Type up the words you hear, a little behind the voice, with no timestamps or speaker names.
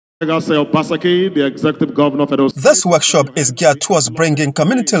The executive governor of Edo State. This workshop is geared towards bringing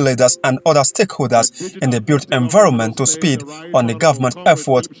community leaders and other stakeholders in the built environment to speed on the government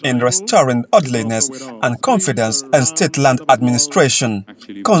effort in restoring orderliness and confidence in state land administration.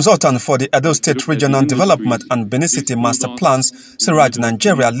 Consultant for the Edo State Regional Development and Benin City Master Plans, Siraj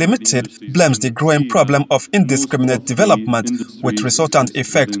Nigeria Limited, blames the growing problem of indiscriminate development with resultant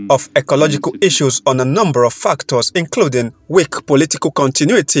effect of ecological issues on a number of factors, including weak political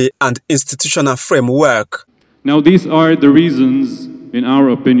continuity and institutional framework. Now, these are the reasons, in our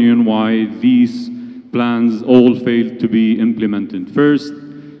opinion, why these plans all failed to be implemented. First,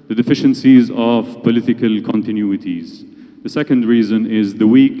 the deficiencies of political continuities. The second reason is the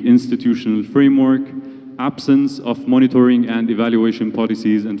weak institutional framework, absence of monitoring and evaluation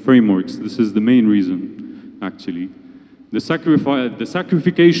policies and frameworks. This is the main reason, actually. The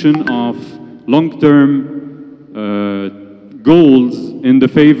sacrification of long-term goals in the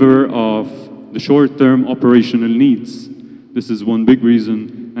favor of the short-term operational needs. This is one big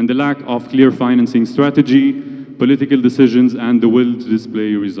reason. And the lack of clear financing strategy, political decisions, and the will to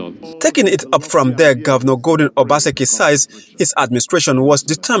display results. Taking it up from there, Governor Gordon Obaseki says his administration was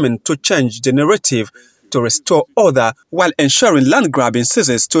determined to change the narrative to restore order while ensuring land grabbing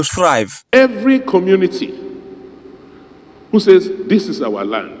ceases to thrive. Every community who says this is our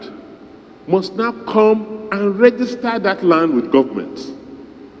land must now come and register that land with government,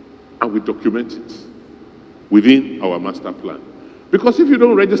 and we document it within our master plan. Because if you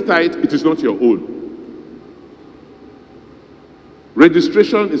don't register it, it is not your own.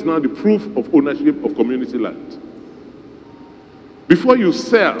 Registration is now the proof of ownership of community land. Before you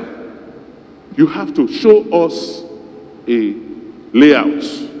sell, you have to show us a layout.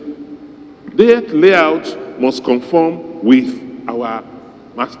 That layout must conform with our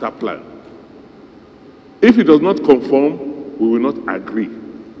master plan. If it does not conform, we will not agree.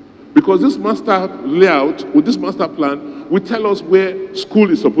 Because this master layout, with this master plan, will tell us where school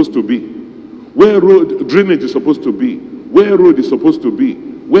is supposed to be, where road drainage is supposed to be, where road is supposed to be,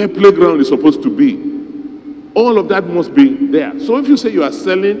 where playground is supposed to be. All of that must be there. So if you say you are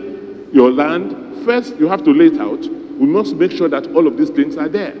selling your land, first you have to lay it out. We must make sure that all of these things are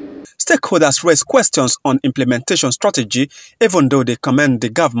there. Stakeholders raise questions on implementation strategy, even though they commend the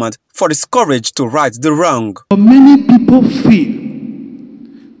government for its courage to right the wrong. Many people feel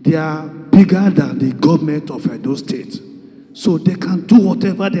they are bigger than the government of Edo State, so they can do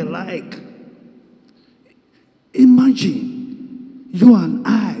whatever they like. Imagine you and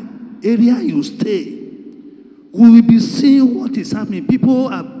I, area you stay, we will be seeing what is happening. People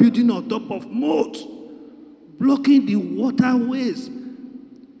are building on top of moat, blocking the waterways.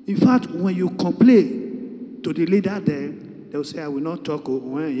 In fact, when you complain to the leader there, they'll say, I will not talk.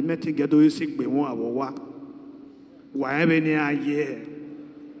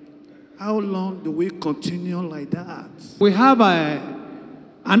 How long do we continue like that? We have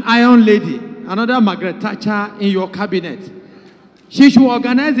an iron lady, another Margaret Thatcher in your cabinet. She should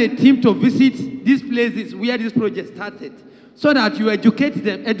organize a team to visit these places where this project started so that you educate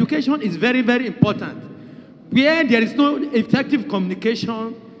them. Education is very, very important. Where there is no effective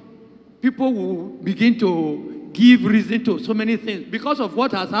communication, people will begin to give reason to so many things because of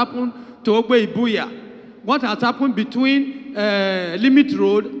what has happened to Ogbe Ibuya, what has happened between Limit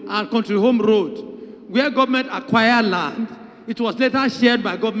Road and Country Home Road, where government acquired land. It was later shared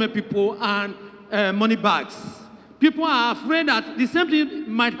by government people and money bags. People are afraid that the same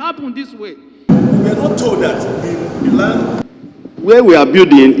thing might happen this way. We are not told that the land where we are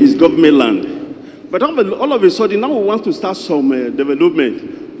building is government land. But all of a sudden, now we want to start some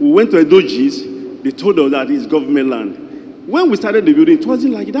development. We went to Edogis, they told us that it's government land. When we started the building, it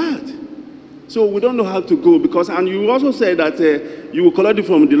wasn't like that. So we don't know how to go because, and you also said that you will collect it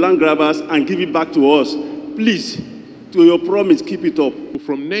from the land grabbers and give it back to us. Please, to your promise, keep it up.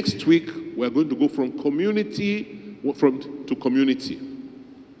 From next week, we're going to go from community to community,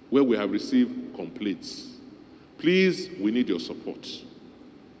 where we have received complaints. Please, we need your support.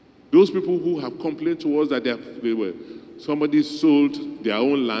 Those people who have complained to us that somebody sold their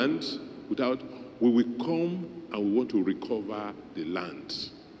own land without, we will come and we want to recover the land.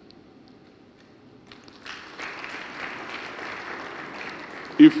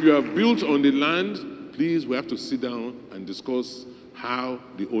 If you are built on the land, please, we have to sit down and discuss how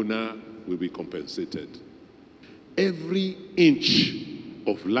the owner will be compensated. Every inch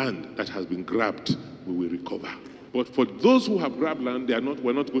of land that has been grabbed, we will recover. But for those who have grabbed land,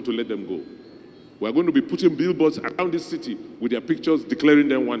 we're not going to let them go. We're going to be putting billboards around this city with their pictures declaring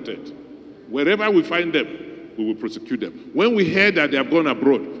them wanted. Wherever we find them, we will prosecute them. When we hear that they have gone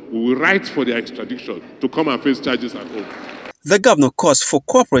abroad, we will write for their extradition to come and face charges at home. The governor calls for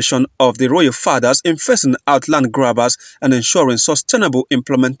cooperation of the royal fathers in facing out land grabbers and ensuring sustainable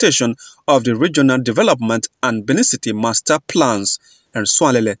implementation of the regional development and Benin City master plans. And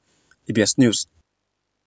Swalele, EBS News.